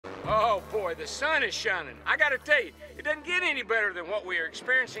Boy, the sun is shining. I gotta tell you, it doesn't get any better than what we are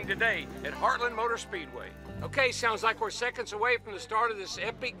experiencing today at Heartland Motor Speedway. Okay, sounds like we're seconds away from the start of this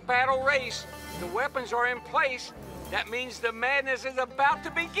epic battle race. The weapons are in place. That means the madness is about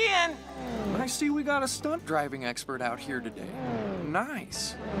to begin. I see we got a stunt driving expert out here today.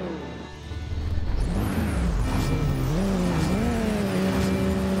 Nice.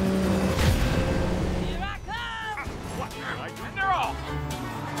 Here I come! What? And they're off.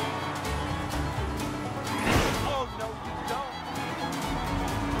 Oh, no, you don't.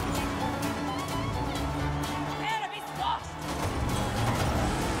 Enemy's lost!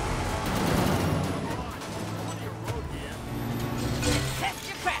 Test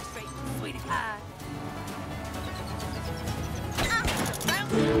your crash rate, sweetie pie.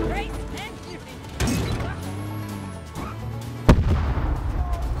 Bounce, race, and beauty.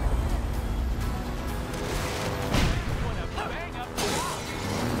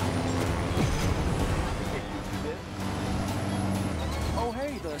 Oh,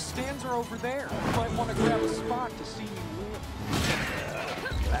 hey, the stands are over there. You might want to grab a spot to see me win.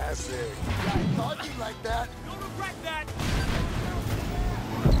 Classic. I thought you'd like that. Don't regret that.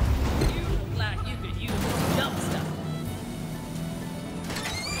 You look like you could use some jump stuff.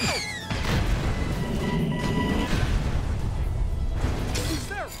 Who's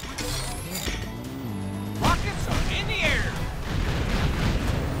there? Rockets are in the air.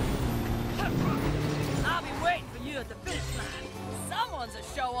 I'll be waiting for you at the finish line. Someone's a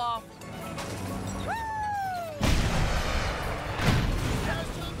show-off.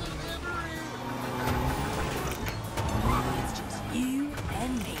 It's just you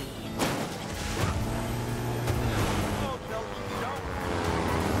and me. Oh, no, you don't.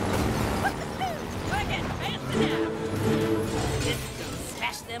 We're getting fancy now. This is gonna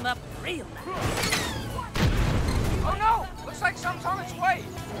smash them up real nice. Oh no! Looks like something's on its way.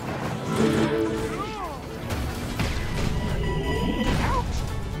 Ouch!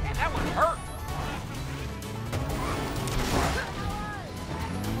 Man, that one hurt.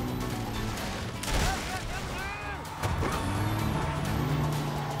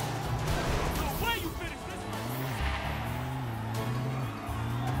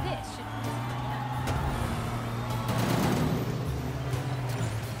 This should be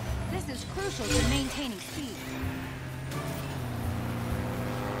This is crucial to maintaining speed.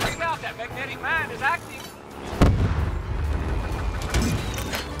 Check it out, that magnetic mine is active.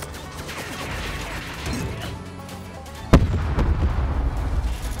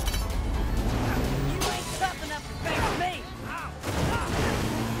 You ain't tough enough to face me.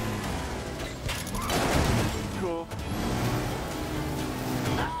 Cool.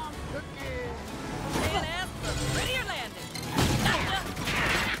 And ask for a prettier landing.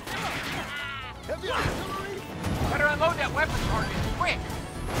 Heavy artillery. Better unload that weapon target quick.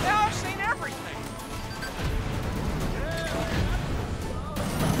 Now I've seen everything.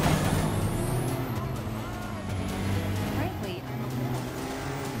 Frankly,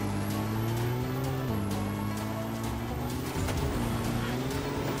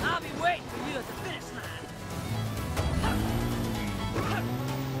 I'll be waiting for you at the finish line.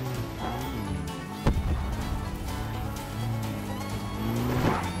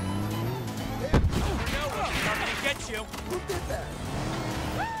 Get you. Who did that?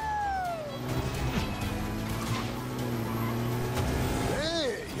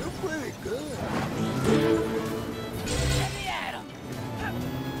 Hey, you're pretty good. Let me at 'em.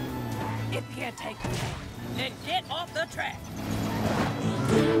 If you can't take me, then get off the track.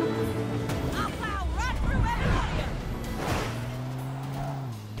 I'll plow right through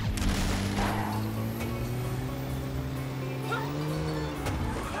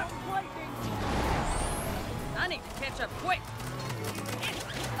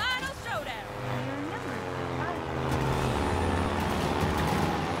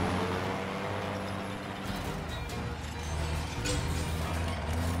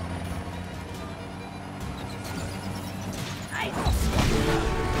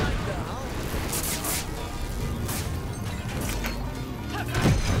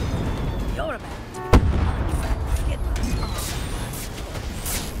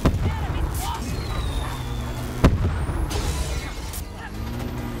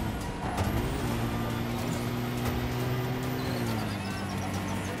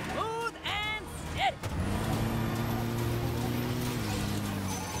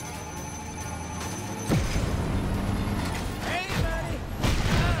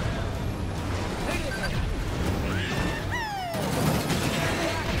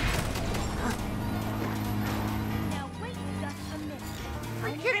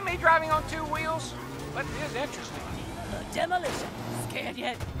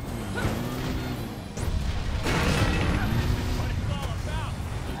What it's all about.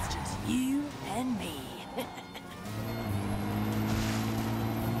 It's just you and me.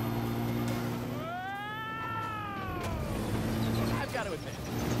 I've got to admit,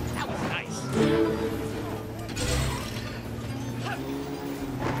 that was nice.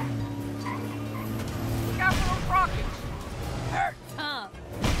 Look out for those rockets. Hurt, Tom.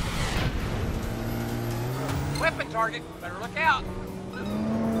 Weapon target. Better look out.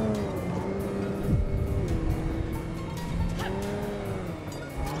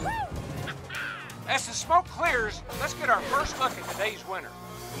 As the smoke clears, let's get our first look at today's winner.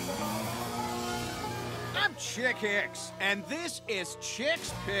 I'm Chick Hicks, and this is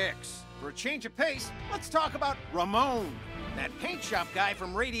Chick's Picks. For a change of pace, let's talk about Ramon, that paint shop guy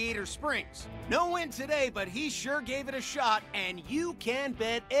from Radiator Springs. No win today, but he sure gave it a shot, and you can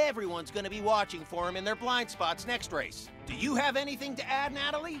bet everyone's gonna be watching for him in their blind spots next race. Do you have anything to add,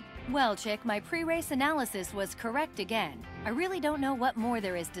 Natalie? Well, Chick, my pre-race analysis was correct again. I really don't know what more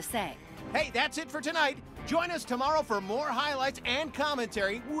there is to say. Hey, that's it for tonight. Join us tomorrow for more highlights and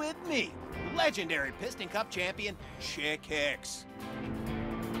commentary with me, legendary Piston Cup champion Chick Hicks.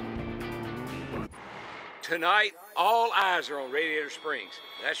 Tonight, all eyes are on Radiator Springs.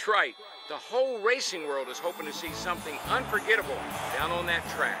 That's right. The whole racing world is hoping to see something unforgettable down on that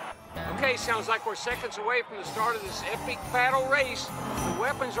track. Okay, sounds like we're seconds away from the start of this epic battle race. The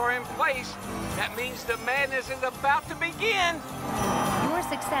weapons are in place. That means the madness is about to begin. Your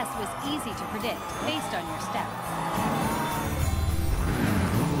success was easy to predict based on your stats.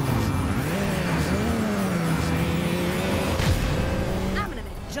 I'm gonna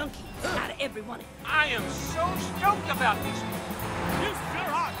make junkies out of every one of you. I am so stoked about this one. You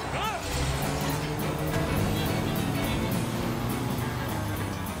sure are good.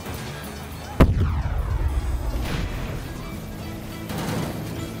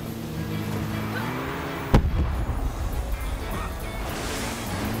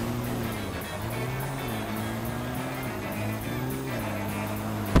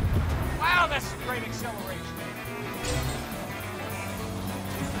 Wow, that's some great acceleration.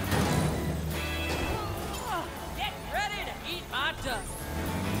 Get ready to eat my dust.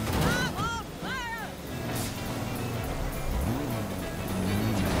 I'm on fire!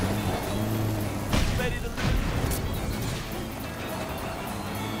 Ready to lose?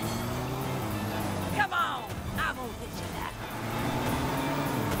 Come on! I won't get you that.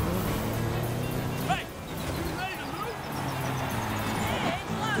 Hey! You ready to move? Hey,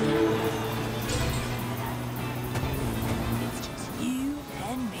 look! It's just you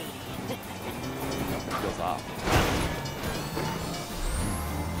and me.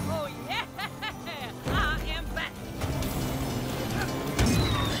 Oh, yeah! I am back!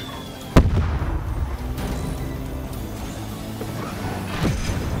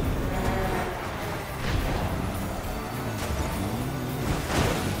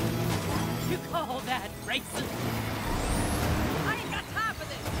 You call that racing? I ain't got time for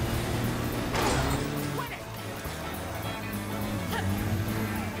this! Quit it!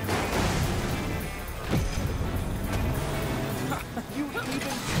 You even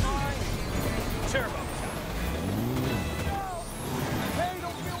tried. Turbo. Hey,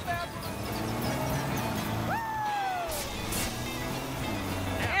 don't feel bad for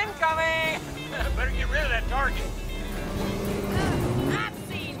Incoming! Better get rid of that target. I've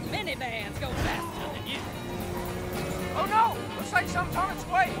seen minivans go faster than you. Oh no! Looks like something's on its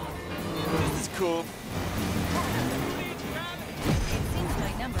way. This is cool. It seems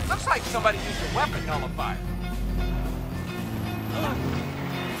my numbers. Looks like somebody used a weapon nullifier.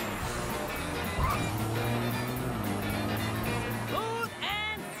 Smooth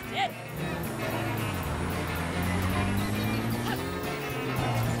and steady.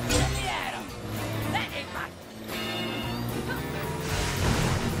 Let me at 'em. That ain't right.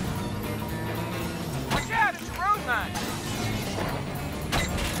 Watch out, it's a road mine.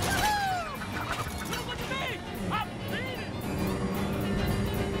 Look at me! I'm bleeding!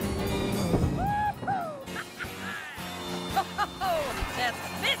 That's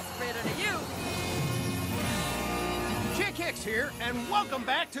this Fritter to you! Chick Hicks here, and welcome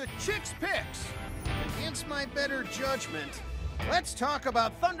back to Chick's Picks. Against my better judgment, let's talk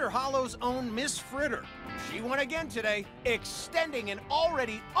about Thunder Hollow's own Miss Fritter. She won again today, extending an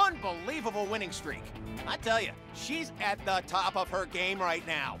already unbelievable winning streak. I tell you, she's at the top of her game right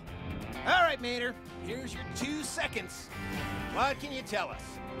now. All right, Mater, here's your 2 seconds. What can you tell us?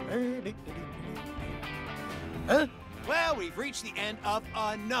 Huh? Well, we've reached the end of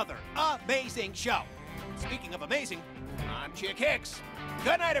another amazing show. Speaking of amazing, I'm Chick Hicks.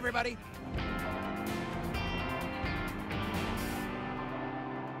 Good night, everybody.